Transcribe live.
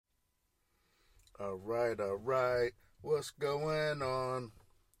All right. What's going on?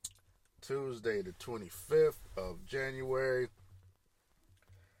 Tuesday, the 25th of January.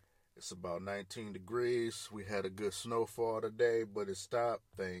 It's about 19 degrees. We had a good snowfall today, but it stopped,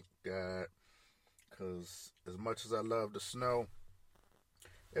 thank God. Because as much as I love the snow,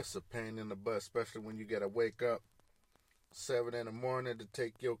 it's a pain in the butt, especially when you got to wake up 7 in the morning to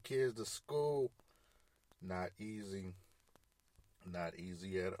take your kids to school. Not easy. Not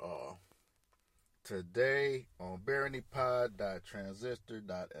easy at all. Today on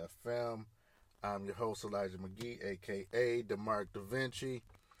BaronyPod.Transistor.fm, I'm your host Elijah McGee, aka DeMarc Da Vinci.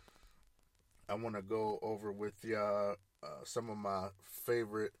 I want to go over with y'all some of my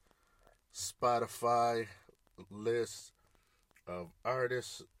favorite Spotify lists of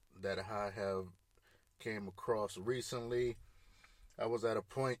artists that I have came across recently. I was at a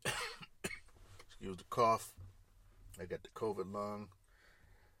point, excuse the cough, I got the COVID lung.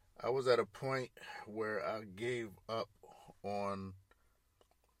 I was at a point where I gave up on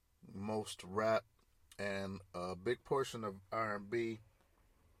most rap and a big portion of R&B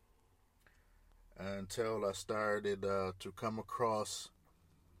until I started to come across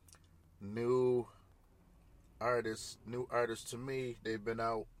new artists. New artists to me, they've been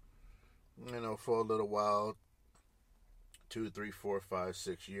out, for a little while, 2, 3, 4, 5,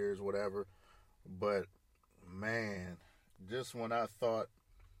 6 years, whatever. But man, just when I thought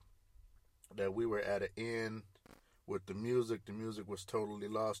that we were at an end with the music was totally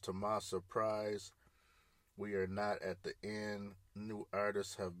lost. To my surprise, we are not at the end. New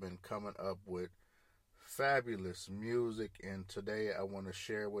artists have been coming up with fabulous music, and today I want to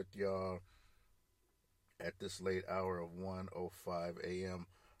share with y'all at this late hour of 1:05 a.m.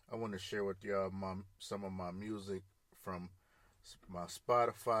 I want to share with y'all some of my music from my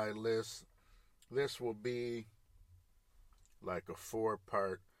Spotify list. This will be like a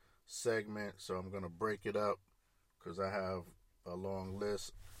 4-part segment, so I'm going to break it up because I have a long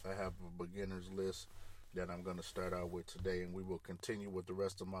list. I have a beginner's list that I'm going to start out with today, and we will continue with the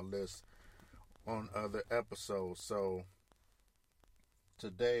rest of my list on other episodes. So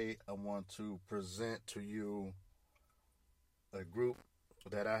today I want to present to you a group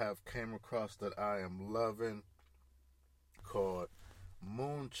that I have came across that I am loving called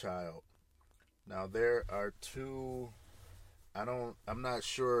Moonchild. Now there are two, I'm not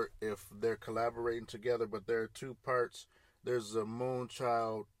sure if they're collaborating together, but there are two parts. There's a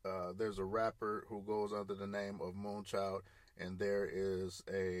Moonchild, there's a rapper who goes under the name of Moonchild, and there is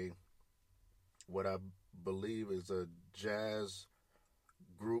what I believe is a jazz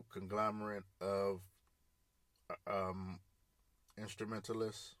group conglomerate of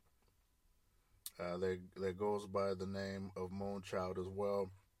instrumentalists. That goes by the name of Moonchild as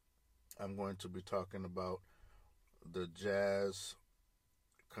well. I'm going to be talking about the jazz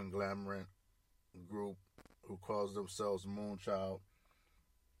conglomerate group who calls themselves Moonchild.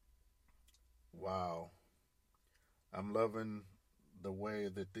 Wow. I'm loving the way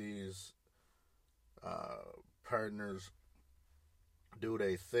that these partners do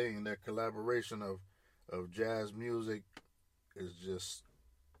their thing. Their collaboration of jazz music is just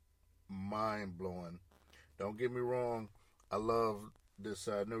mind-blowing. Don't get me wrong, I love this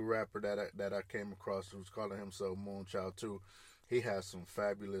new rapper that I came across who's calling himself Moonchild too. He has some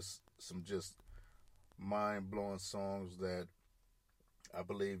fabulous, some just mind-blowing songs that I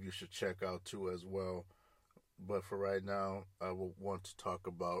believe you should check out too as well. But for right now, I will want to talk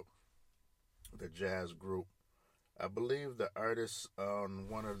about the jazz group. I believe the artist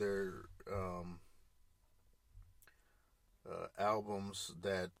on one of their albums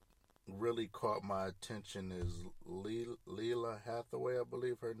that really caught my attention is Lalah Hathaway, I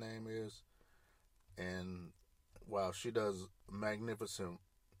believe her name is. And wow, she does magnificent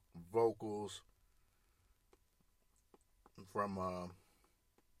vocals from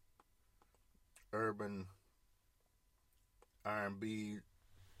urban R&B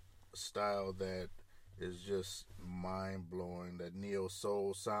style that is just mind-blowing. That neo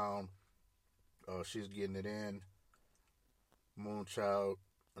soul sound, she's getting it in. Moonchild,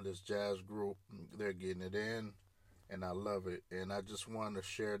 this jazz group, they're getting it in, and I love it. And I just want to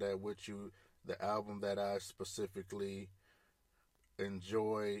share that with you. The album that I specifically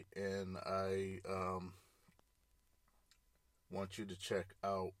enjoy and I want you to check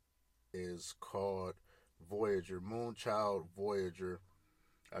out is called Voyager. Moonchild Voyager.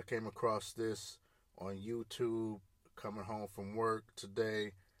 I came across this on YouTube coming home from work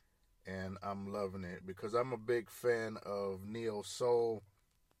today, and I'm loving it because I'm a big fan of neo soul.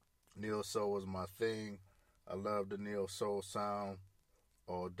 Neo soul is my thing. I love the neo soul sound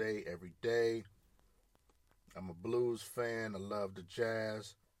all day, every day. I'm a blues fan. I love the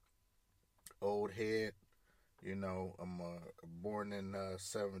jazz. old head. You know, I'm born in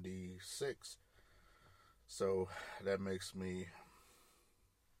 '76, so that makes me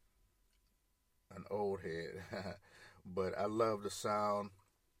an old head. But I love the sound.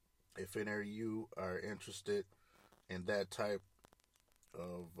 If any of you are interested in that type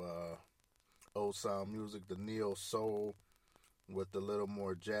of old sound music, the neo soul with the little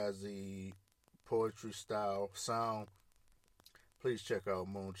more jazzy poetry style sound, please check out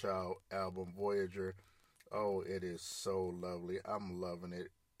Moonchild album Voyager. Oh, it is so lovely. I'm loving it.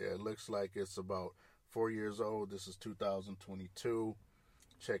 It looks like it's about 4 years old. This is 2022.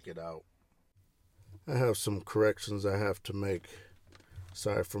 Check it out. I have some corrections I have to make.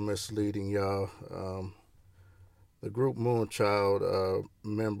 Sorry for misleading y'all. The group Moonchild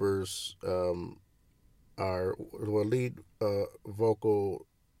members are the lead vocal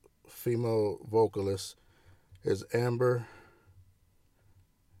female vocalist is Amber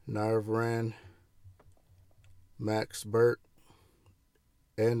Narvran, Max Burt,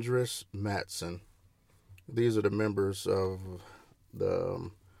 Andres Matson. These are the members of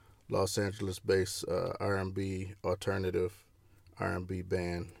the Los Angeles-based R&B alternative R&B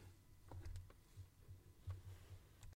band